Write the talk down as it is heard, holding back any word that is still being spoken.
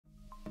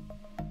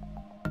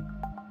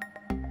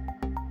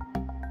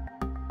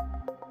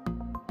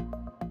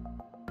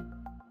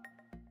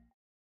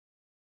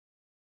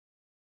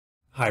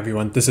Hi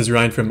everyone, this is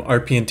Ryan from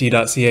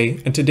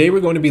rpnt.ca, and today we're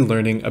going to be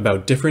learning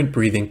about different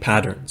breathing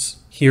patterns.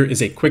 Here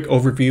is a quick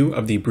overview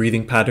of the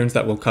breathing patterns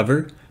that we'll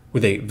cover,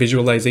 with a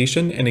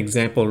visualization and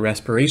example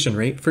respiration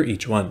rate for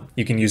each one.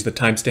 You can use the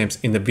timestamps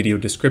in the video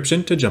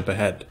description to jump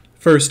ahead.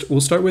 First,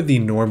 we'll start with the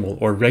normal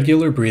or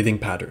regular breathing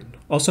pattern,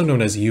 also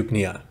known as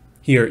Eupnea.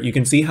 Here, you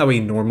can see how a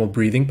normal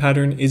breathing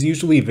pattern is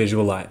usually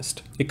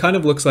visualized. It kind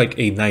of looks like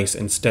a nice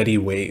and steady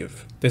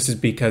wave. This is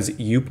because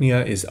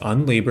Eupnea is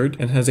unlabored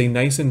and has a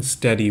nice and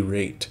steady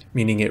rate,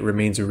 meaning it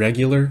remains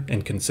regular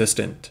and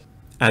consistent.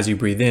 As you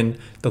breathe in,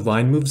 the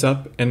line moves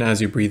up, and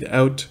as you breathe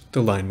out,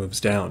 the line moves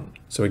down.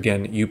 So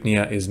again,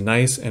 Eupnea is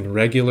nice and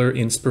regular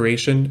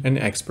inspiration and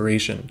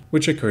expiration,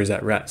 which occurs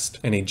at rest,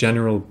 and a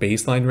general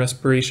baseline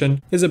respiration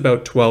is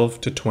about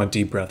 12 to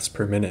 20 breaths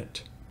per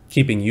minute.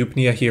 Keeping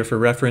Eupnea here for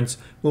reference,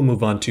 we'll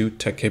move on to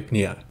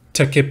Tachypnea.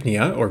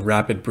 Tachypnea, or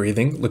rapid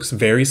breathing, looks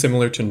very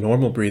similar to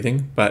normal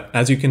breathing, but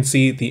as you can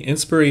see, the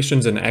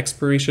inspirations and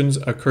expirations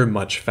occur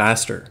much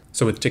faster.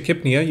 So with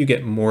Tachypnea, you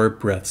get more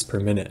breaths per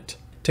minute.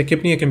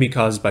 Tachypnea can be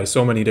caused by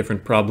so many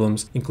different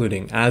problems,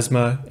 including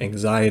asthma,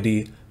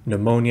 anxiety,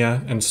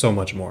 pneumonia, and so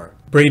much more.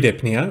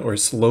 Bradypnea, or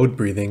slowed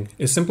breathing,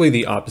 is simply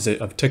the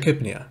opposite of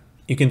Tachypnea.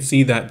 You can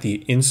see that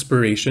the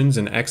inspirations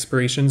and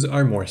expirations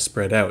are more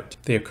spread out.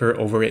 They occur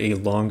over a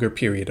longer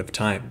period of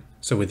time.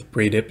 So with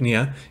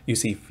Bradypnea, you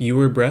see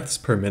fewer breaths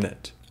per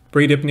minute.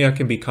 Bradypnea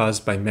can be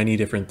caused by many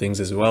different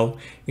things as well,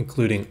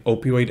 including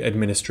opioid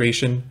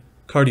administration,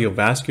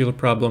 cardiovascular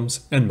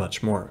problems, and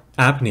much more.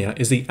 Apnea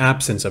is the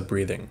absence of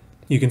breathing.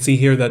 You can see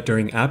here that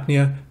during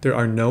apnea, there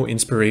are no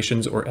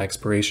inspirations or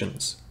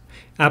expirations.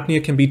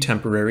 Apnea can be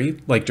temporary,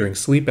 like during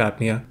sleep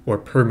apnea, or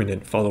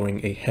permanent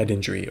following a head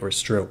injury or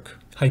stroke.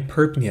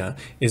 Hyperpnea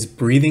is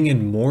breathing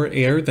in more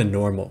air than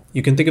normal.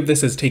 You can think of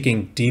this as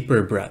taking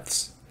deeper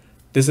breaths.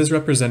 This is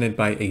represented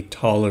by a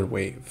taller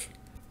wave.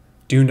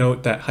 Do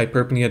note that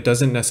hyperpnea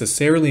doesn't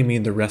necessarily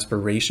mean the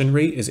respiration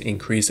rate is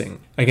increasing.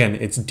 Again,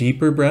 it's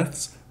deeper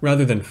breaths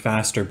rather than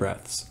faster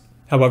breaths.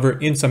 However,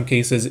 in some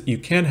cases, you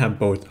can have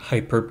both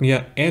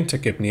hyperpnea and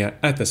tachypnea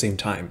at the same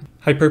time.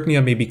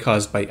 Hyperpnea may be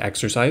caused by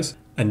exercise,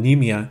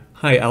 anemia,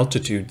 high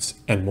altitudes,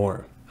 and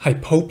more.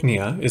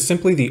 Hypopnea is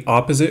simply the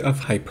opposite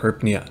of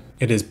hyperpnea.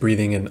 It is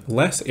breathing in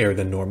less air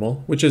than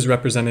normal, which is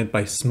represented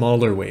by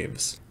smaller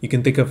waves. You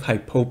can think of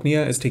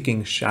hypopnea as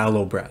taking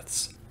shallow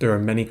breaths. There are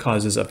many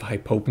causes of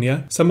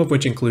hypopnea, some of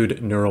which include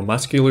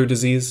neuromuscular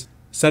disease,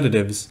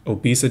 sedatives,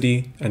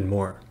 obesity, and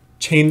more.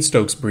 Cheyne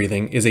Stokes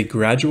breathing is a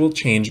gradual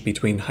change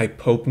between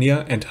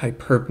hypopnea and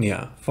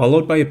hyperpnea,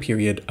 followed by a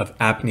period of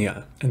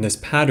apnea, and this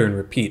pattern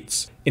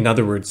repeats. In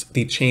other words,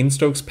 the Cheyne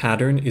Stokes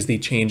pattern is the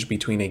change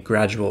between a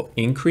gradual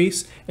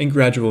increase and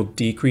gradual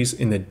decrease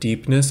in the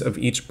deepness of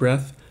each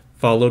breath,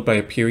 followed by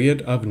a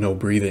period of no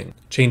breathing.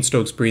 Cheyne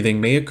Stokes breathing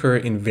may occur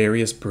in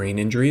various brain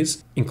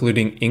injuries,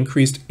 including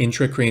increased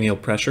intracranial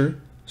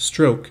pressure,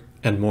 stroke,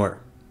 and more.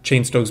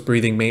 Cheyne Stokes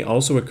breathing may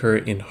also occur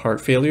in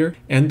heart failure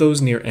and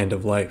those near end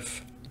of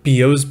life.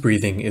 Biot's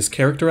breathing is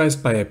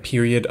characterized by a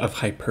period of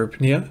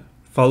hyperpnea,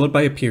 followed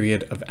by a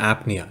period of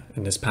apnea,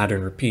 and this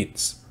pattern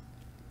repeats.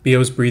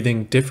 Biot's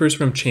breathing differs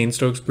from Cheyne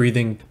Stokes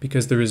breathing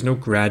because there is no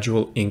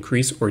gradual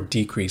increase or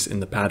decrease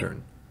in the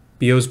pattern.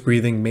 Biot's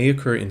breathing may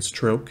occur in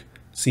stroke,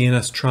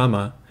 CNS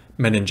trauma,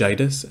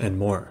 meningitis, and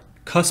more.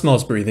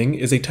 Kussmaul's breathing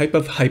is a type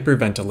of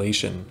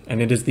hyperventilation,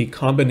 and it is the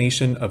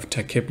combination of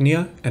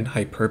tachypnea and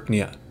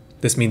hyperpnea.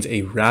 This means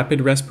a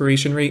rapid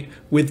respiration rate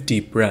with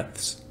deep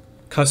breaths.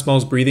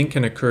 Kussmaul's breathing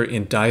can occur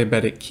in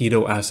diabetic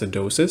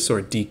ketoacidosis,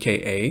 or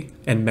DKA,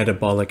 and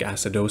metabolic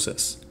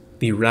acidosis.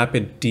 The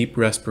rapid, deep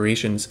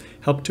respirations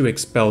help to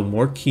expel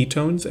more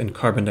ketones and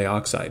carbon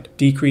dioxide,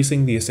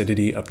 decreasing the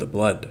acidity of the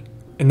blood.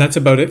 And that's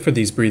about it for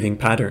these breathing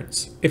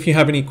patterns. If you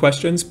have any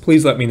questions,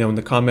 please let me know in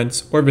the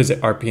comments or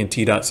visit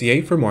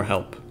rpnt.ca for more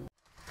help.